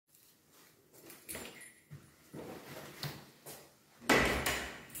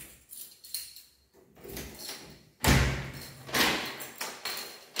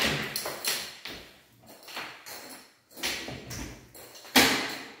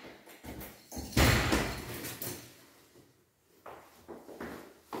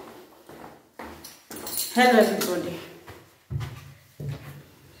Hello everybody.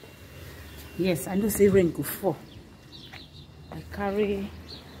 Yes, I know say rain go fall. I carry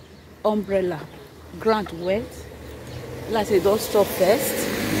umbrella, ground wet. Like say don't stop first.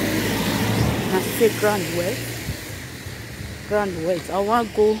 I say ground wet. Ground wet. I want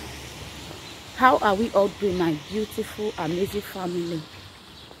to go. How are we all doing, my beautiful, amazing family?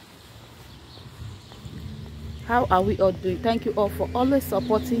 How are we all doing? Thank you all for always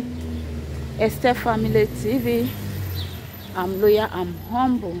supporting Esther Family TV. I'm loyal, I'm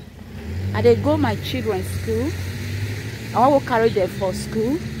humble. I dey go my children's school. I want to carry them for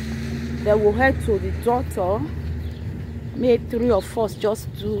school. They will head to the doctor. Maybe 3 of us just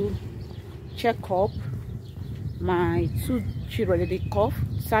to check up. My 2 children, they cough.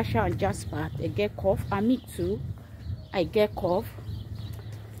 Sasha and Jasper, they get cough. And me too, I get cough.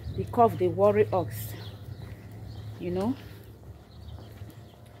 The cough, they worry us. You know.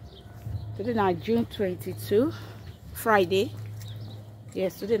 Today now June 22, Friday.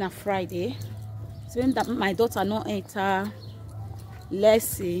 Yes, today now Friday. So that my daughter no enter. Let's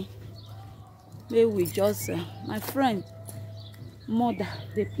see. Maybe we just my friend mother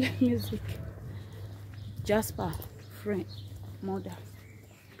they play music. Jasper friend mother.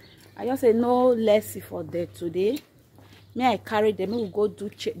 I just say no lessy for them today. May I carry them? We will go do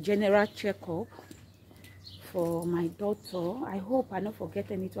general checkup for my daughter. I hope I don't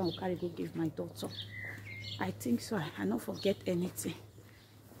forget anything. I will carry go give my daughter. I think so. I don't forget anything.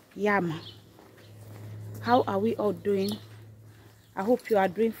 Yeah, ma. How are we all doing? I hope you are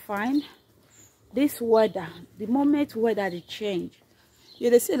doing fine. This weather, the moment weather they change, you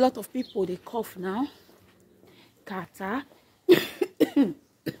they see a lot of people they cough now. Catarrh.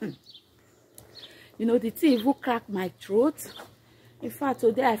 You know, the thing even crack my throat. In fact,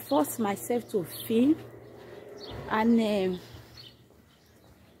 today I forced myself to film. And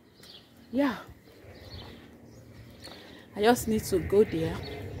yeah, I just need to go there.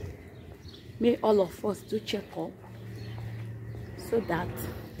 May all of us do check up so that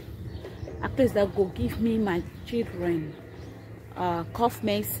at least that go give me my children cough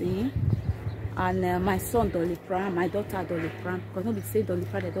medicine and my son Doliprane, my daughter Doliprane, because not the same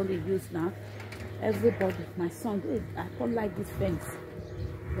Doliprane they don't use now. Everybody, my son, I don't like this fence.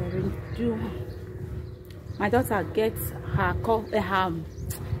 Do my daughter gets her cough,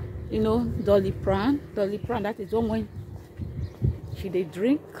 you know, Doliprane. Doliprane, that is one when she they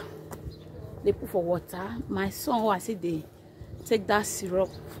drink, they put for water. My son, I see they take that syrup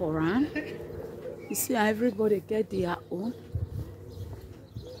for her. You see how everybody get their own.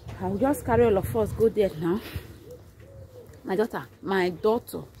 I will just carry all of us go there now. My daughter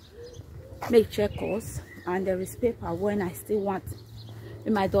make check us, and there is paper when I still want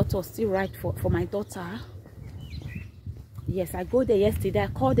my daughter still write for my daughter. Yes, I go there yesterday. I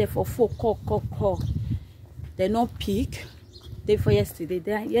called there for 4 call. They not pick. Day for yesterday.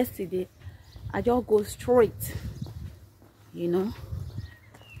 There yesterday, I just go straight. You know,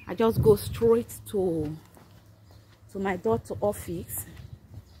 I just go straight to my daughter's office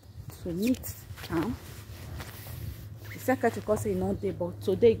to meet her. The secretary cause say no day, but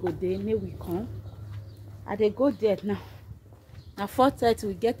today go there. May we come. And they go there now. At 4:30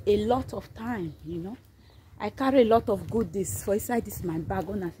 we get a lot of time. You know. I carry a lot of goodies for inside this my bag.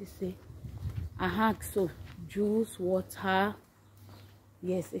 On as you say, I have so juice, water,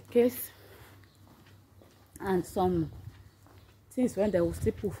 yes, a case, and some things when they will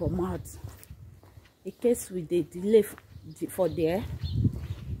still put for mouth. A case with the delay for there,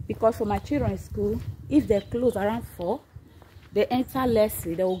 because for my children's school, if they close around 4, they enter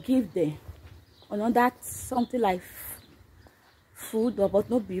lesson. They will give them another something like food, but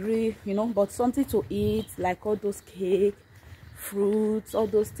not be real, you know, but something to eat, like all those cake, fruits, all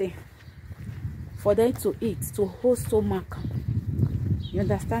those things for them to eat, to hold stomach. You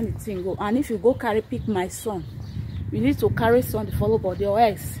understand the thing? Go. And if you go carry pick my son, you need to carry son to follow body, or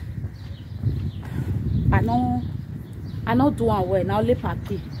else I not do well. Now only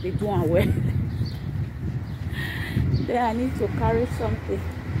papi they do well. Then I need to carry something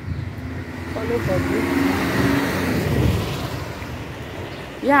follow body.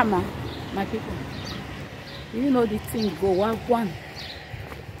 Yeah, ma, my people. You know the thing go one.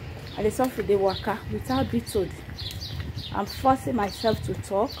 And it's off the worker without being told. I'm forcing myself to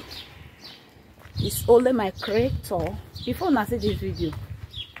talk. It's only my creator. Before I see this video,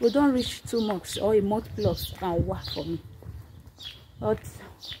 we don't reach 2 months or a month plus and work for me. But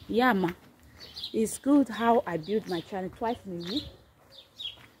yeah, ma, it's good how I build my channel twice in a week.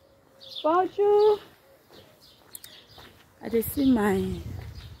 Bonjour. I just see my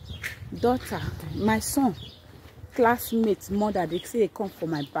daughter, my son, classmates, mother, they say they come for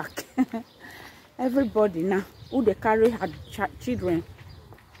my back. everybody now who they carry had children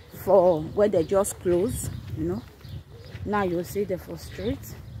for where they just close, you know. Now you'll see them for street.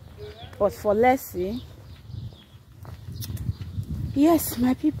 But for Leslie, yes,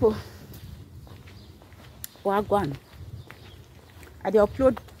 my people, Wagwan. I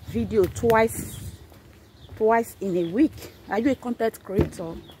upload video twice in a week. Are you a content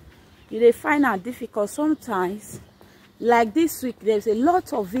creator? You find out difficult sometimes. Like this week, there's a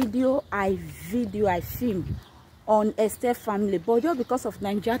lot of video I film on Esther family, but just because of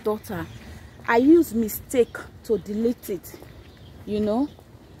Niger daughter, I use mistake to delete it. You know,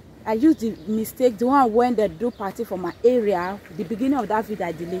 I use the mistake, the one when they do party for my area, the beginning of that video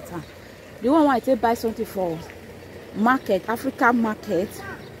I delete her. The one when I say buy something for market, African market,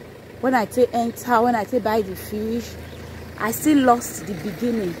 when I say enter, when I say buy the fish, I still lost the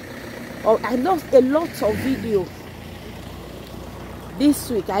beginning. Or I lost a lot of video. This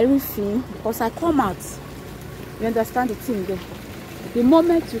week I refilm because I come out. You understand the thing though? The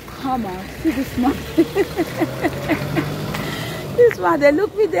moment you come out, see this man. This man, they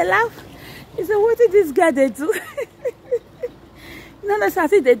look me, they laugh. He said, what did this guy they do? No, I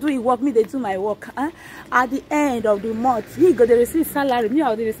see they do his work, me they do my work. Huh? At the end of the month, he go to receive salary, me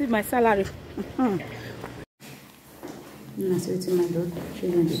I will receive my salary. That's what my daughter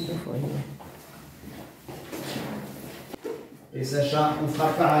children do for you. Et Sacha, on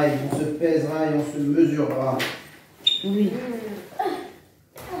fera pareil, on se pèsera et on se mesurera. Oui.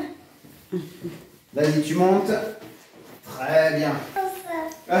 Vas-y, tu montes. Très bien.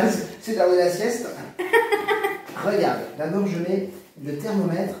 C'est là où la sieste. Regarde, d'abord je mets le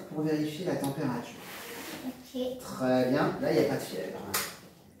thermomètre pour vérifier la température. Ok. Très bien, là il n'y a pas de fièvre.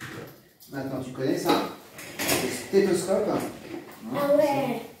 Maintenant tu connais ça? Le stéthoscope. Ah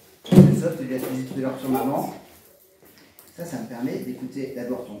ouais. Stéthoscope, tu l'as utilisé tout à l'heure sur maman. Ça me permet d'écouter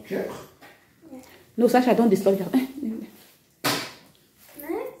d'abord ton cœur. No, Sacha, don't disturb her.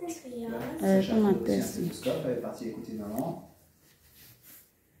 Sacha, un stéthoscope, elle est partie écouter maman.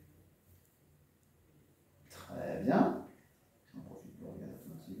 Très bien. J'en profite pour regarder un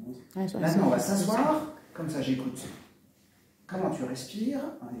petit peu. Maintenant, on va s'asseoir. Comme ça, j'écoute. Comment tu respires?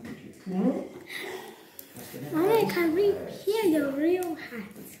 On écoute les poumons. I can hear your real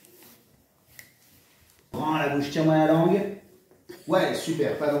heart. Prends la bouche, tiens-moi la langue. Ouais,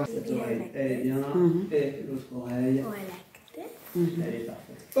 super, pas dans cette oreille. Elle est bien. Et l'autre oreille. Elle est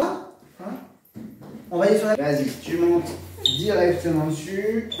parfaite. On va aller sur la... Vas-y, tu montes directement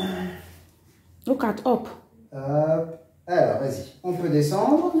dessus. Look at up. Hop. Alors, vas-y, on peut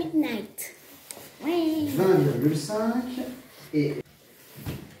descendre. Midnight. 20,5. Et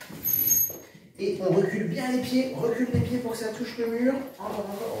on recule bien les pieds. Recule les pieds pour que ça touche le mur.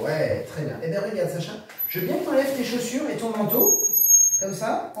 Encore. Ouais, très bien. Eh bien, regarde, Sacha. Je veux bien que tu enlèves tes chaussures et ton manteau. Comme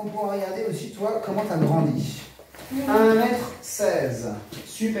ça, on pourra regarder aussi, toi, comment tu as grandi. 1,16 m.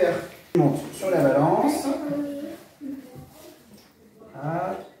 Super. Tu montes sur la balance.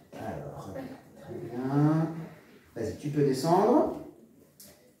 Hop. Alors, très bien. Vas-y, tu peux descendre.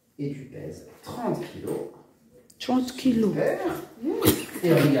 Et tu pèses 30 kg. 30 kilos. Super.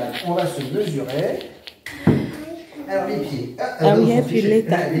 Et regarde, on va se mesurer. Alors les pieds. Ah oui, et puis les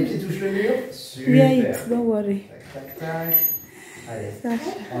pieds touchent le mur. Super. Yeah, don't worry. Tac, tac, tac. Allez,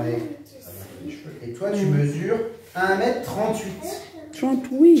 on les... Et toi, tu mesures 1,38 m.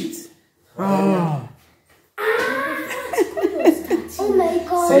 38. Ah. Oh my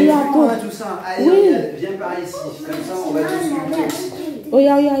god. C'est on a tout ça. Allez, oui. Regarde, viens par ici. Comme ça, on va tous monter aussi. Oh,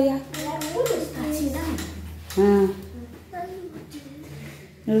 yeah.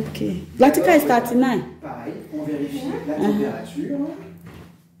 Ok. Latika is 39. Pareil, on vérifie la température.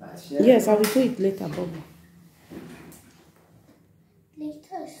 Yes, I will do it later, Bobo.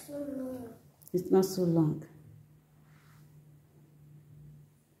 Later is so long. It's not so long.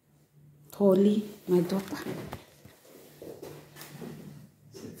 Holly, my daughter.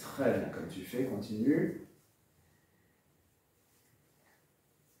 C'est très bien comme tu fais, continue.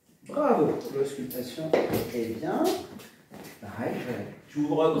 Bravo, l'auscultation est bien. Pareil, tu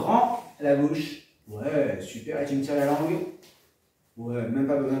ouvres grand la bouche. Ouais, super. Et tu me tires la langue. Ouais, même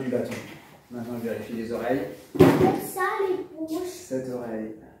pas besoin du bâton. Maintenant, je vérifie les oreilles. On fait ça, les bouches. Cette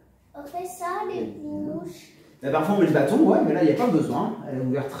oreille. On fait ça, les bouches. Là, parfois, on met le bâton, ouais, mais là, il n'y a pas besoin. Elle est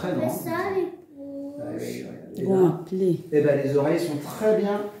ouverte très grand. On fait ça, les bouches. Et ben, les oreilles sont très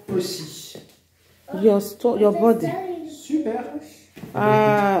bien aussi. Your body. Super.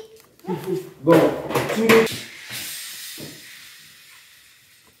 Bon, tous les...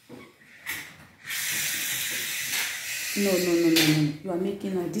 No. You are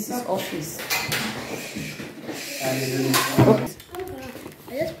making a... This is office. Allez, venez.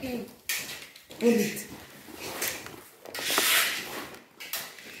 I just played. Hold it.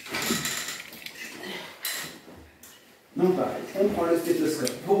 Non, pareil. On prend le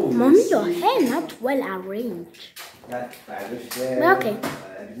stéthoscope. Bon, Mommy, your hair not well arranged. Pas de faire. Mais ok.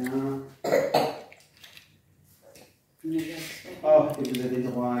 Très bien. Oh, et vous avez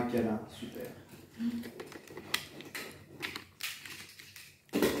droit à un câlin. Super.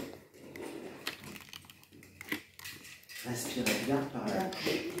 Respirez bien par là.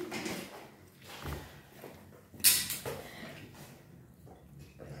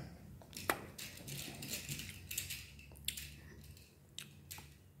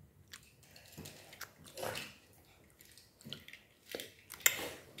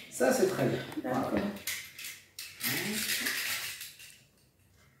 Ça, c'est très bien. Voilà.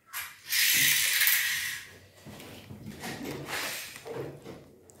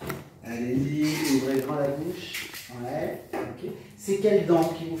 Allez-y, ouvrez grand la bouche. Ouais, ok. C'est quelle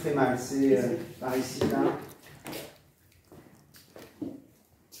dent qui vous fait mal? C'est par ici, là.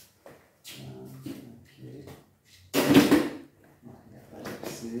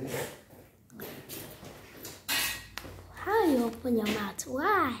 How you open your mouth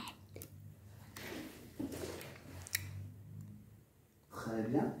wide? Très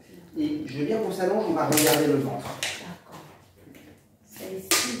bien. Et je veux bien qu'on s'allonge, on va regarder le ventre. D'accord. C'est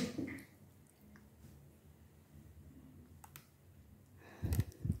ici.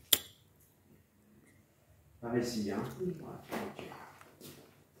 Par ici, hein.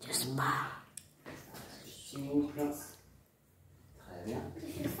 Just pas. Souple. Très bien.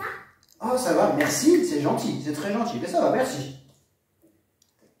 Tu fais ça? Oh, ça va, merci, c'est gentil, c'est très gentil. Mais ça va, merci.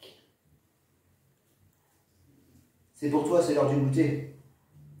 C'est pour toi, c'est l'heure du goûter.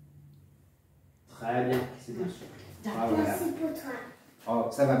 Très bien, c'est bien sûr. Bravo, madame. Merci pour toi.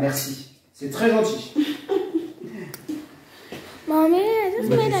 Oh, ça va, merci. C'est très gentil. Mommy, I just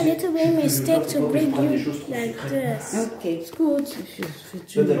made a little bit mistake to bring you like this. Ok, it's good. Toi,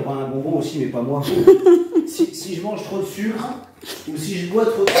 t'as le droit à un bonbon aussi, mais pas moi. si je mange trop de sucre, ou si je bois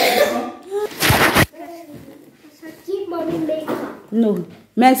trop de sucre... So keep mommy makeup. No.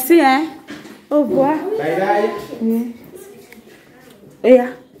 Merci, hein. Au revoir. Bye bye.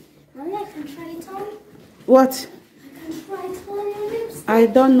 Yeah. Mommy, I can try it on. What? I can try it on your lips. I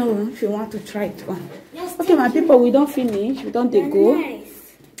don't know if you want to try it on. Yes, Okay, my people, we don't finish. We don't they go.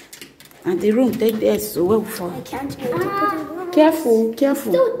 nice. And the room, they there so well for. I can't wait to put it on. Careful,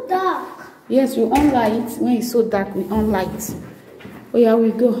 careful. So dark. Yes, we on light. When it's so dark, we on light. Oh yeah,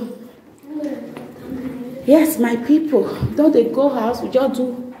 we go. Yes, my people, don't they go house? We just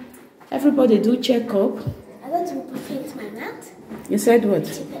do. Everybody do check up. I got to paint my mat. You said what?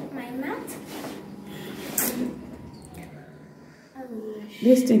 To paint my mat.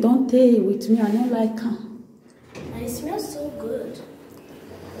 This thing don't stay with me. I don't like her. And it smells so good.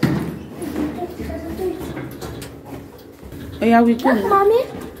 Oh yeah, we go. Look, now. mommy.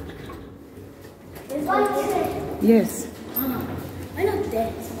 It's right here. Yes. Why not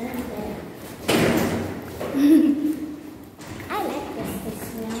there? It's not there. I like this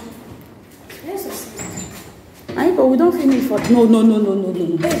smell. It smells so sweet. I but we don't finish for no. We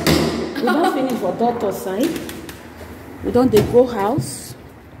don't finish for daughter's side. We don't they go house.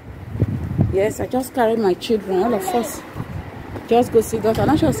 Yes, I just carry my children, all of us. Just go see daughter. I'm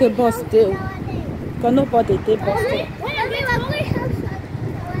not sure say boss day. Because nobody they boss day.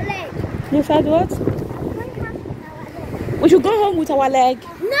 You said what? We should go home with our leg.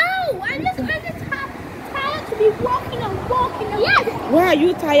 No, I'm just tired to be walking and walking. Yes. Why are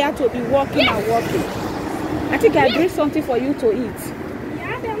you tired to be walking and walking? I think I bring something for you to eat.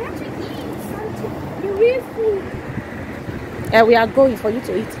 Yeah, but I want to eat something. The real food. And we are going for you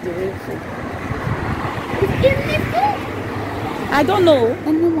to eat the real food. Give me food. I don't know.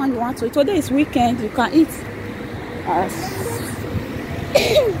 Anyone you want to eat. Today is weekend. You can eat.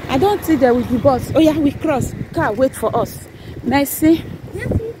 I don't think there will be bus. Oh yeah, we cross. Car wait for us. Merci.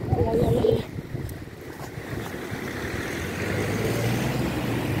 Merci.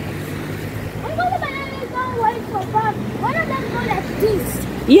 I'm going to go wait for bus. Why don't they go like this?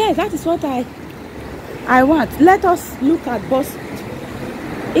 Yeah, that is what I want. Let us look at bus.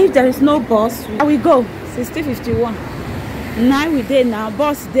 If there is no bus, we will go. 1651. Now we there now.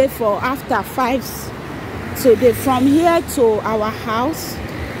 Bus there for after 5. So they from here to our house.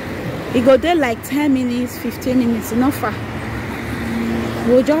 It go there like 10 minutes, 15 minutes. Not far.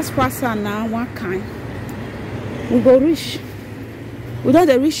 We'll just pass her now. One kind. We go reach. We don't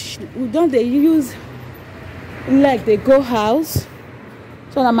reach. We don't use like they go house.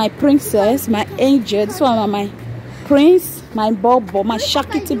 So that my princess, my angel, this one my prince, my Bobo, my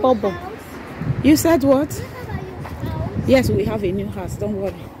Shakiti Bobo. You said what? Yes, we have a new house. Don't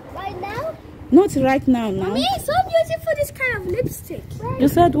worry. Right now? Not right now, now. Mommy, it's so beautiful, this kind of lipstick. You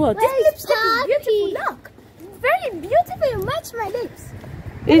said what? This lipstick is beautiful, look. Very beautiful, it matches my lips.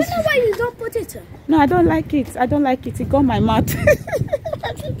 I don't know why you don't put it on. No, I don't like it. I don't like it. It got my mouth. That's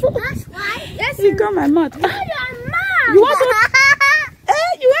why? Yes, It got my mouth. you're mad. You want to...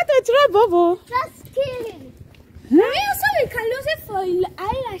 you want to try, Bobo? Just kidding. Huh? Mommy, also we can use it for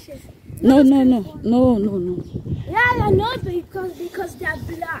eyelashes. No. Yeah, I know because they're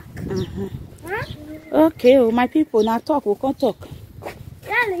black. Huh? Okay, oh, my people, now talk. We can't talk.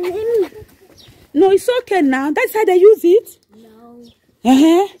 Yeah, they name me. No, it's okay now. That's how they use it.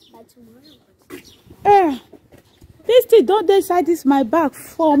 No, but tomorrow. This thing don't decide this my back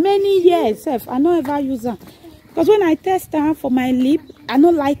for many years. Sef. I don't ever use them. Because when I test them for my lip, I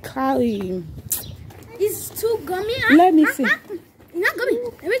don't like how It's too gummy. Let me see. It's not gummy.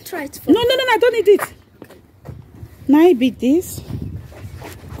 Let me try it for No, I don't need it. Now it be this.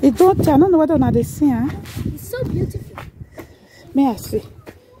 It don't, I don't know whether or not they see, huh? It's so beautiful. May I see?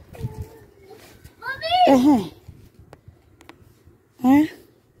 Mommy!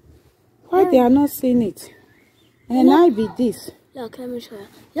 Why they are not seeing it? And now it be this. Look, let me show you.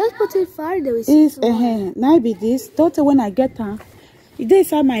 Just put it farther. Is now it be this. Don't say when I get her. It dey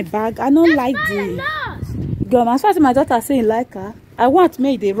inside my bag. I don't like the girl. As far as my daughter saying like her, I want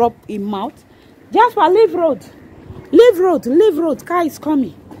make they rub in mouth. Just for leave road. Leave road. Car is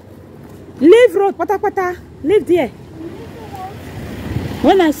coming. Leave road, pata. Leave there.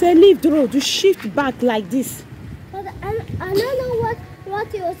 When I say leave the road, you shift back like this. But I don't know what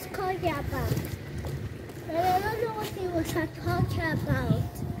he was talking about. I don't know what he was talking about.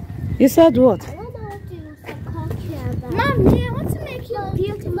 You said what? I don't know what he was talking about. Mommy, I want to make you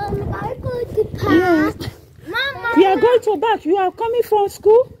beautiful. Mommy, I go to the park. Yes. Mama. We are going to park. You are coming from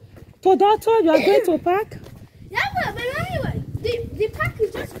school to daughter. You are going to park. Yeah, but anyway, the park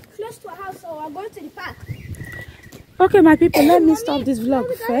is just close to our house, so we're going to the park. Okay, my people, let me stop this vlog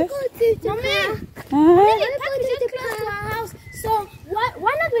first. Mommy, the park is just close to our house, so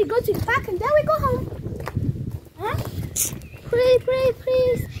why not we go to the park and then we go home? Huh?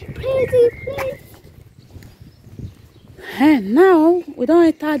 Please. And now we don't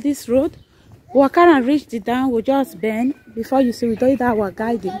enter this road. We can't reach the down. We just bend. Before you see, we don't need our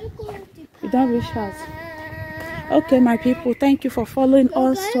guiding. We don't reach us. Okay, my people, thank you for following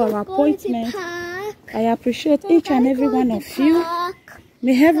us to our appointment. I appreciate each and every one of you.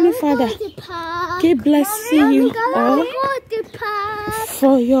 May Heavenly Father keep blessing you all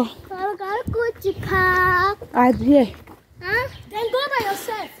for your idea. Huh? Then go by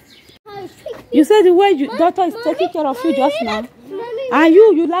yourself. You said the way your daughter is taking care of you just now. And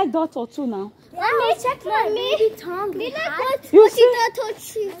you like daughter too now. Let me check my baby tongue. You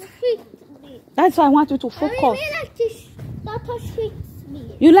see? That's why I want you to focus.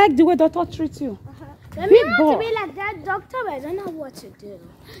 You like the way doctor treats you? Let me want to be like that doctor, but I don't know what to do.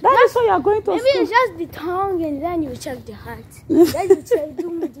 That is why you are going to maybe school. It's just the tongue, and then you check the heart. Then you check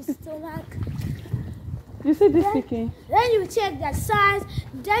the stomach. You see this speaking? Then you check the size.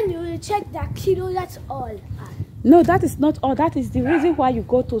 Then you will check the kilo. That's all. No, that is not all. That is the reason why you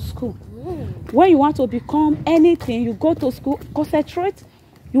go to school. When you want to become anything, you go to school, concentrate,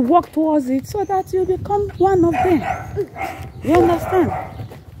 you work towards it so that you become one of them. You understand?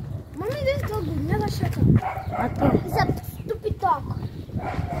 Mommy, this dog will never shut up. At all. It's a stupid dog.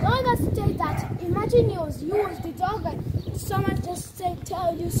 Don't just say that. Imagine you was the dog and someone just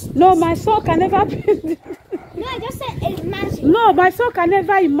tell you. No, my soul can never be. No, I just said imagine. No, my soul can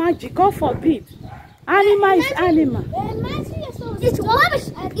never imagine. God forbid. Animal is animal. Imagine yourself. It's rubbish.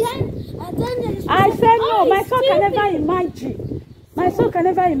 And then I said no, my soul can never imagine. My soul can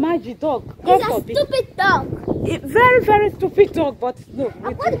never imagine dog. God forbid. It's a stupid dog. Very, very stupid dog, but no.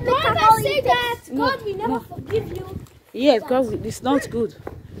 I'm going to say that God will never forgive you. Yes, God, it's not good.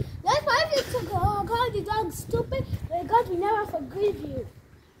 That's why if you call the dog stupid, God will never forgive you.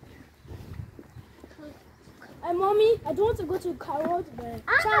 And mommy, I don't want to go to Carrot, but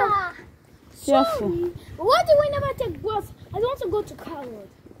Careful. Why do we never take bus? I don't want to go to Carrot.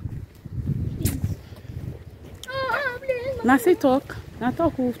 Now say talk. Now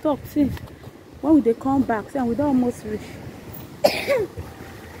talk, we'll talk. See, when will they come back? See, we don't almost reach.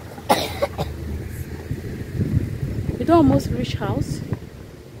 We don't almost reach house.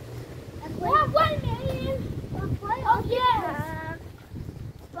 Mommy,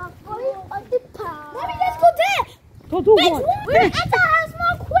 let's go there. To do what? We'll enter house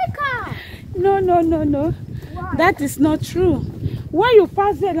more quicker. No. Why? That is not true. When you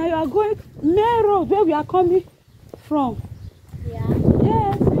pass there, now you are going main road where we are coming from. Yeah.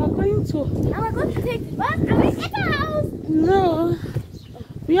 Yes, we are going to. And we're going to take the bus and we enter house. No.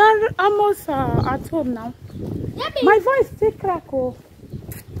 We are almost at home now. Yummy. My voice still crack. Oh,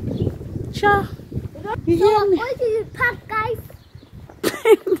 cha. You So hear I'm me? going to park, guys.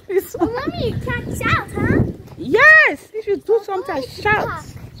 This Oh, one. mommy, you can't shout, huh? Yes, if you do something, shout.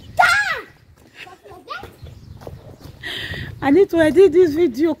 I need to edit this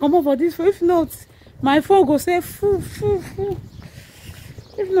video. Come on for this. If not, my phone go say foo.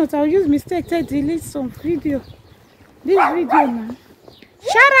 If not, I'll use mistake to delete some video. This video now.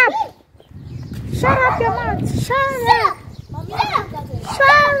 Shut up! Shut up your mouth! Shut up! Shut up!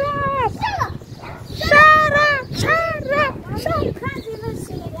 Shut up! Shut up! You can't even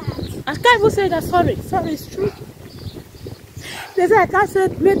say that. I can't even say that. Sorry, it's true. They say I can't say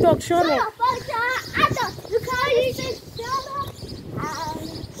make dog shut up. You can't even shut up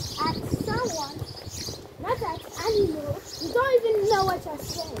at someone, not at animals. You don't even know what you're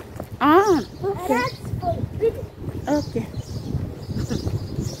saying. Ah, And okay. that's for people. Okay.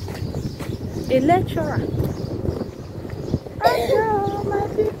 A lecturer. Hello, my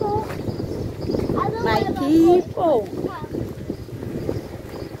people. My people.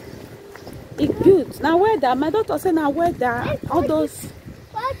 It's good. Now weather. My daughter said now weather. All those,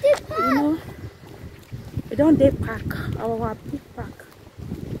 you know, we don't dey pack. Our big pack.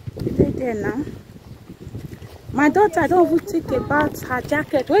 They there now. My daughter don't even think about her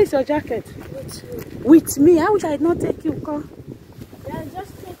jacket. Where is your jacket? With me. I wish I had not take you. Come. Yeah,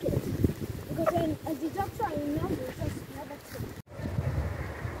 just take it. Because when, as the doctor, I know you just never take it.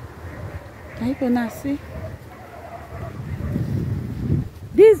 Can you gonna see?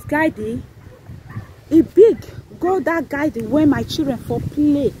 This guide, he big. Go that guide where my children for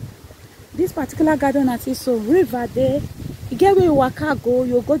play. This particular garden I see so river there. You get where you waka go,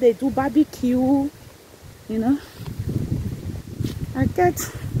 you go they do barbecue. You know. I get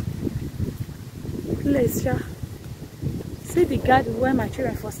place, yeah. See the garden where my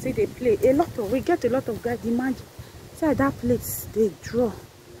children for stay they play. We get a lot of guide. Imagine. See that place they draw.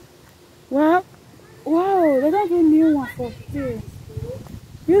 Well, wow, they don't give new one for free.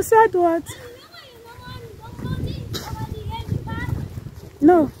 You said what?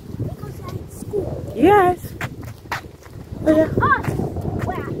 No. Because you're in school. Yes. Oh, yeah.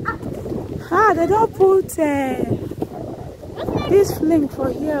 Ah, they don't put this fling for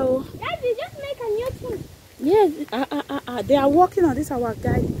here. Oh. Daddy, just make a new thing. Yes. They are working on this our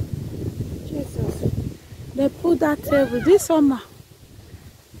guide. Jesus. They put that table this summer.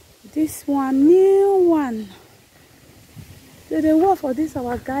 This one, new one. So they work for this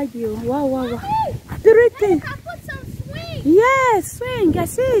our guide. You. Wow. 3 things. Can put some swing. Yes, swing. I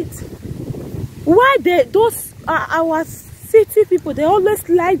see it. Why those our city people? They always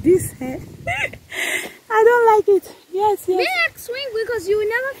like this. Eh? I don't like it. Yes. Me like swing because you will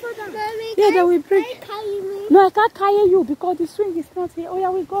never fall down. Mommy, Yeah, they will break. carry me. No, I can't carry you because the swing is not here. Oh yeah,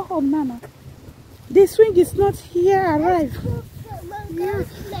 we go home, Nana. The swing is not here. Arrive. Yeah.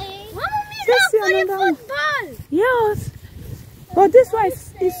 Just see Mommy, look, another one. football. Yes. But this one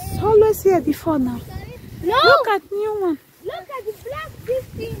is always here before now. No. Look at new one. Look at the black this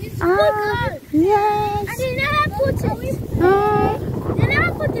thing. It's Ah, football. yes. And they never put it. They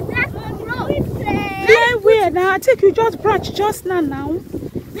never put the black one. No, we play. Play where now? I think you just brought just now. Then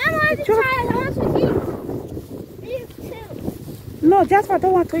I want to try. I want to eat. Me too. No, Jasper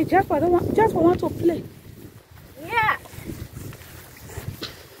don't want to eat. Jasper want to play. Yeah.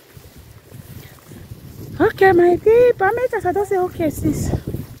 Okay, my babe. I made that. I don't say okay, sis.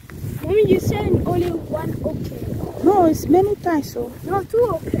 Mommy, you said only one okay. No, it's many times. So. No, 2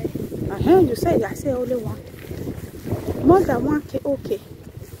 okay. You said I say only one. More than one okay.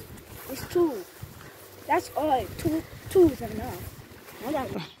 It's 2. That's all. 2 is enough.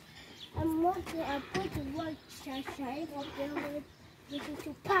 I'm walking. I put the word shine up there with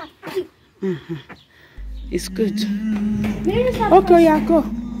to pack. It's good. Okay, yeah, go.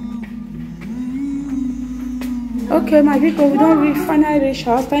 Okay, my people, we don't finally reach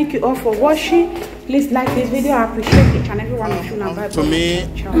house. Thank you all for watching. Please like this video. I appreciate each and every one of you. Now, bye. To me,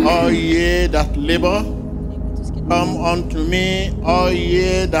 all ye that labor, come unto me, all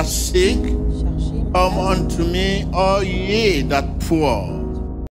ye that sick, come unto me, all ye that poor.